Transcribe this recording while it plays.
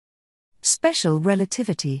Special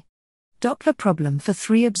relativity. Doppler problem for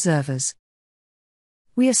 3 observers.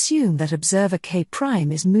 We assume that observer K'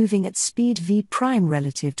 is moving at speed v'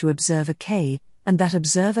 relative to observer K, and that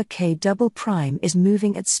observer K' is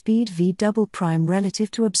moving at speed v'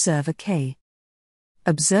 relative to observer K.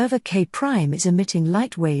 Observer K' is emitting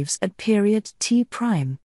light waves at period t'.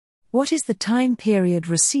 What is the time period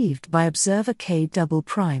received by observer K'?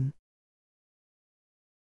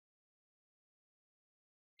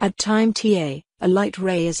 At time ta, a light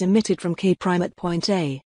ray is emitted from K' at point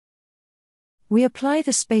A. We apply the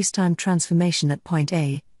spacetime transformation at point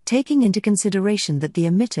A, taking into consideration that the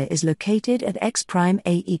emitter is located at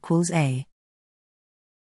x'A equals A.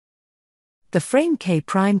 The frame K'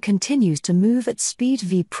 continues to move at speed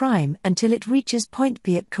v' until it reaches point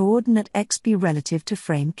B at coordinate xb relative to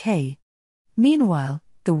frame K. Meanwhile,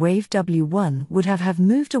 the wave W1 would have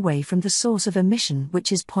moved away from the source of emission,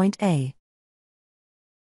 which is point A.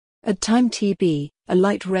 At time tb, a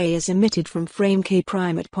light ray is emitted from frame K'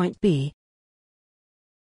 at point B.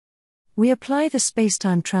 We apply the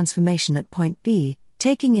spacetime transformation at point B,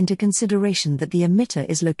 taking into consideration that the emitter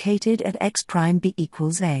is located at x'B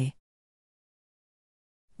equals A.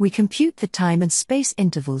 We compute the time and space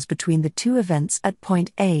intervals between the 2 events at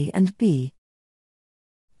point A and B.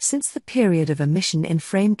 Since the period of emission in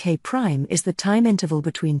frame K' is the time interval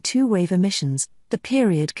between 2 wave emissions, the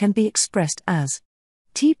period can be expressed as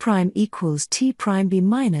T' equals T'B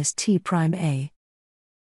minus T'A.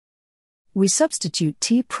 We substitute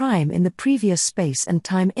T' in the previous space and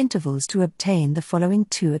time intervals to obtain the following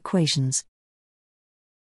 2 equations.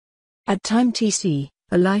 At time Tc,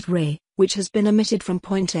 a light ray, which has been emitted from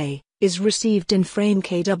point A, is received in frame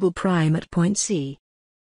K' at point C.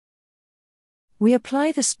 We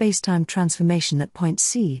apply the spacetime transformation at point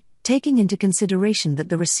C, taking into consideration that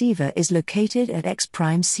the receiver is located at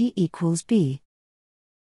x'C equals B.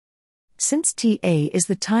 Since Ta is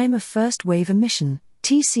the time of first wave emission,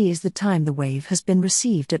 Tc is the time the wave has been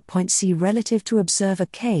received at point C relative to observer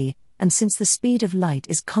K, and since the speed of light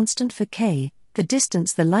is constant for K, the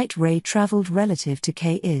distance the light ray traveled relative to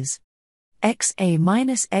K is xa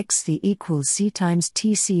minus xc equals c times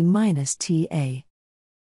Tc minus Ta.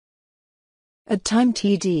 At time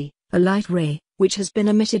Td, a light ray, which has been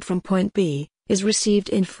emitted from point B, is received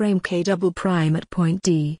in frame K' at point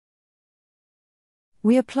D.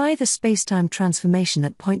 We apply the spacetime transformation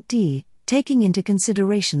at point D, taking into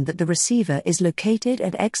consideration that the receiver is located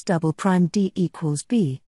at x'D equals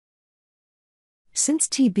B. Since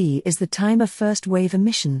Tb is the time of first wave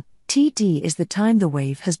emission, Td is the time the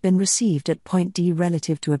wave has been received at point D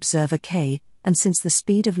relative to observer K, and since the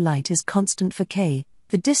speed of light is constant for K,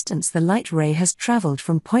 the distance the light ray has traveled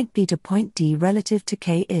from point B to point D relative to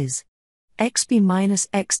K is xb minus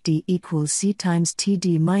xd equals c times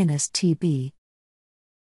Td minus Tb.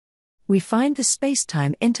 We find the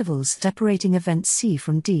spacetime intervals separating event C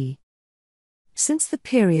from D. Since the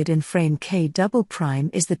period in frame K'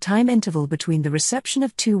 is the time interval between the reception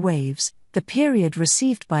of 2 waves, the period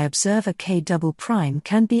received by observer K'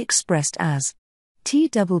 can be expressed as T"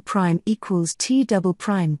 equals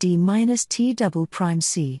T'D minus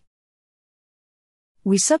T'C.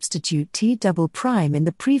 We substitute T" in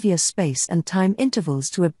the previous space and time intervals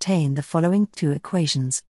to obtain the following 2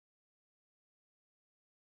 equations.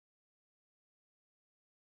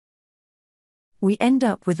 We end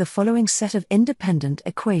up with the following set of independent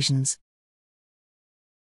equations.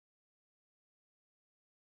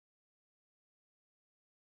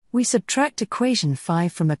 We subtract equation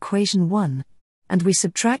 5 from equation 1, and we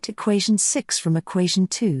subtract equation 6 from equation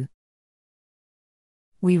 2.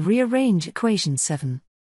 We rearrange equation 7.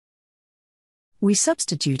 We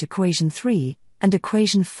substitute equation 3 and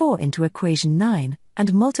equation 4 into equation 9,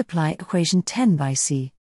 and multiply equation 10 by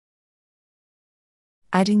C.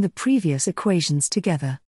 Adding the previous equations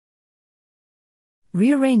together.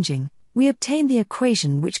 Rearranging, we obtain the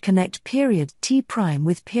equation which connect period T'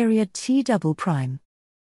 with period T',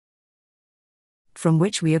 from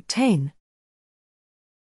which we obtain,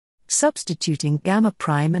 substituting gamma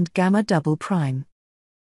prime and gamma double prime,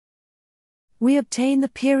 we obtain the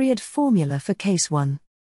period formula for case 1.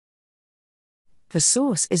 The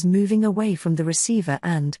source is moving away from the receiver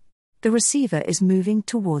and the receiver is moving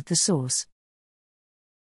toward the source.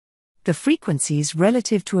 The frequencies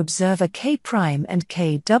relative to observer K' and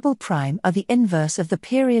K' are the inverse of the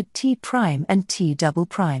period T' and T'.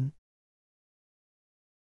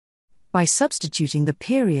 By substituting the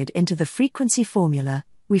period into the frequency formula,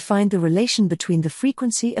 we find the relation between the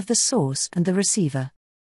frequency of the source and the receiver.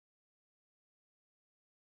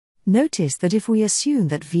 Notice that if we assume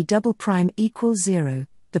that V" equals 0,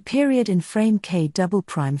 the period in frame K"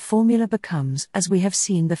 formula becomes as we have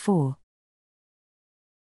seen before.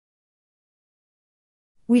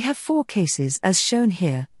 We have 4 cases as shown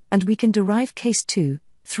here, and we can derive case 2,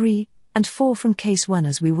 3, and 4 from case 1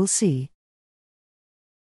 as we will see.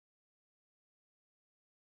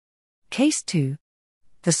 Case 2.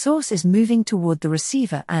 The source is moving toward the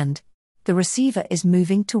receiver and the receiver is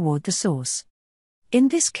moving toward the source. In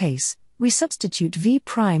this case, we substitute v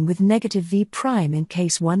prime with negative v prime in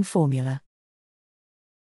case 1 formula.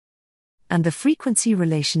 And the frequency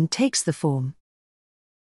relation takes the form.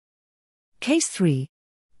 Case 3.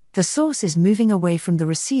 The source is moving away from the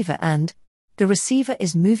receiver and the receiver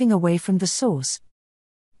is moving away from the source.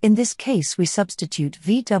 In this case we substitute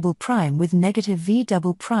v double prime with negative v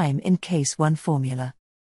double prime in case 1 formula.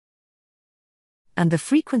 And the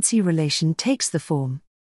frequency relation takes the form.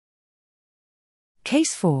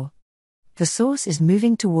 Case 4. The source is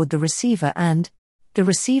moving toward the receiver and the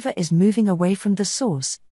receiver is moving away from the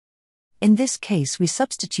source. In this case we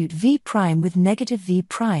substitute v prime with negative v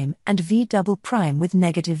prime and v double prime with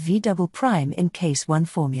negative v double prime in case 1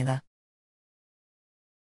 formula.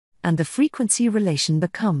 And the frequency relation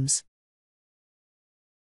becomes.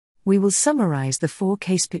 We will summarize the 4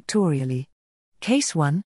 cases pictorially. Case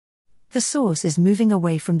 1. The source is moving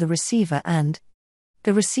away from the receiver and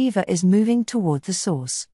the receiver is moving toward the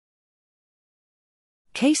source.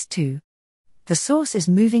 Case 2. The source is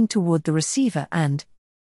moving toward the receiver and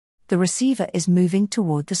the receiver is moving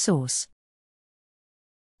toward the source.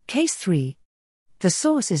 Case 3. The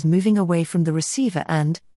source is moving away from the receiver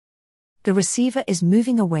and the receiver is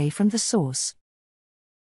moving away from the source.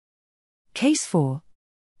 Case 4.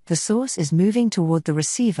 The source is moving toward the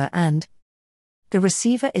receiver and the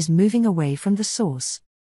receiver is moving away from the source.